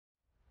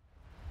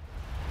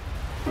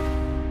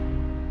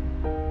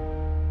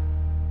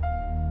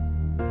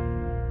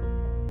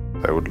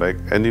I would like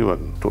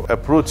anyone to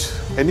approach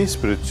any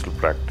spiritual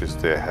practice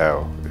they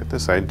have with a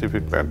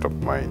scientific bent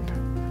of mind.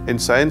 In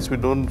science, we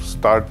don't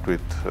start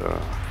with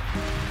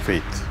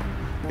faith.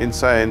 In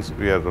science,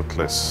 we are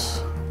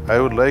ruthless. I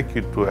would like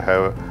you to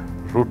have a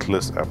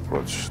ruthless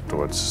approach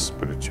towards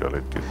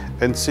spirituality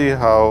and see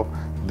how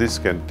this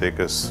can take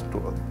us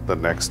to the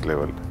next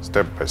level,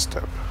 step by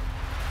step.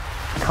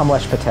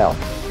 Kamlesh Patel,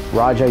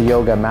 Raja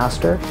Yoga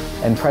Master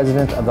and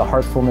President of the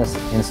Heartfulness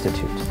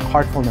Institute.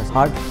 Heartfulness.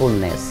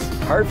 Heartfulness.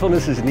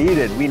 Heartfulness is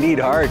needed. We need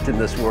heart in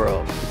this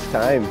world. It's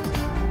time.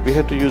 We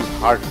have to use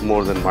heart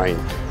more than mind.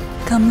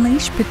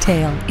 Kamlesh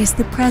Patel is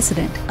the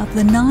president of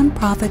the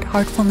non-profit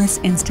Heartfulness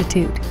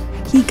Institute.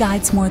 He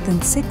guides more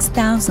than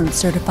 6,000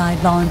 certified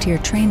volunteer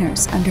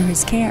trainers under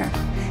his care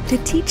to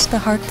teach the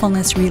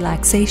heartfulness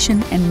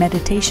relaxation and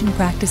meditation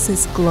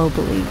practices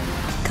globally.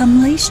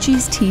 Kamlesh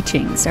Ji's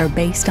teachings are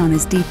based on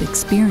his deep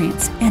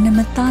experience and a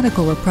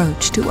methodical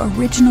approach to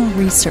original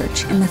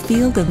research in the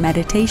field of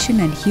meditation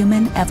and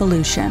human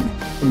evolution.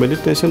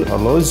 Meditation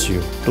allows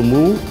you to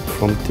move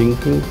from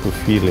thinking to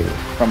feeling.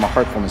 From a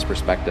heartfulness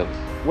perspective,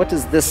 what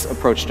is this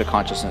approach to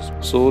consciousness?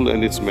 Soul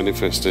and its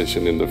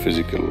manifestation in the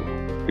physical.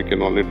 We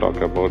can only talk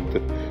about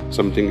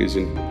something is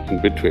in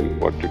between,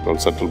 what we call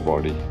subtle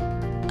body.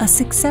 A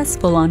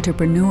successful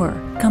entrepreneur,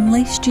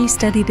 Kamlesh Ji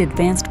studied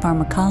advanced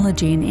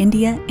pharmacology in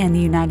India and the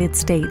United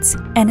States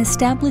and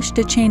established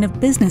a chain of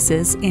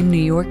businesses in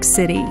New York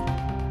City.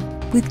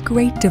 With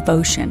great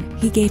devotion,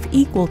 he gave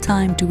equal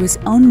time to his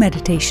own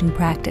meditation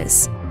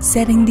practice,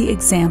 setting the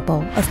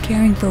example of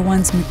caring for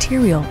one's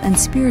material and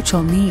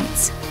spiritual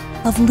needs,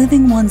 of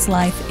living one's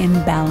life in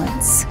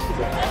balance.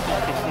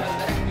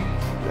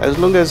 As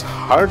long as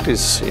heart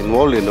is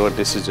involved in our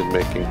decision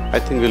making, I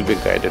think we'll be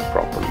guided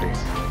properly.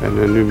 And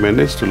when we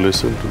manage to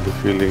listen to the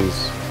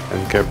feelings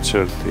and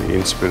capture the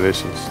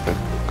inspirations that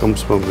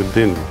comes from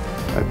within,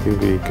 I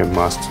think we can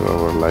master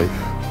our life.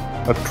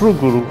 A true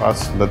guru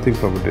asks nothing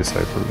from a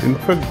disciple. In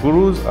fact,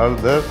 gurus are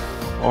there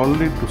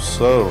only to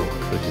serve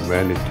the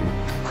humanity.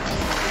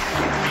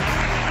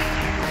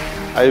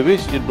 I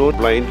wish you don't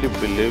blindly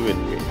believe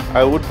in me.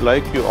 I would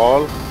like you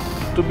all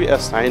to be a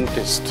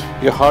scientist.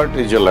 Your heart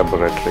is your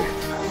laboratory.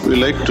 We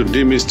like to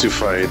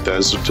demystify the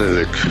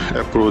esoteric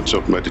approach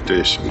of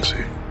meditation.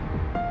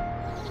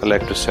 I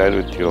like to share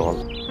with you all,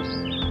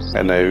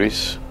 and I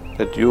wish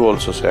that you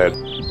also share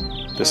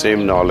the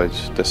same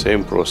knowledge, the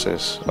same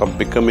process of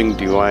becoming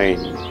divine,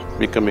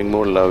 becoming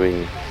more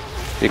loving,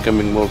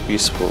 becoming more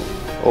peaceful,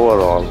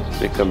 overall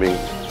becoming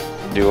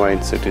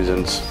divine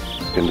citizens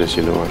in this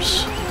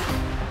universe.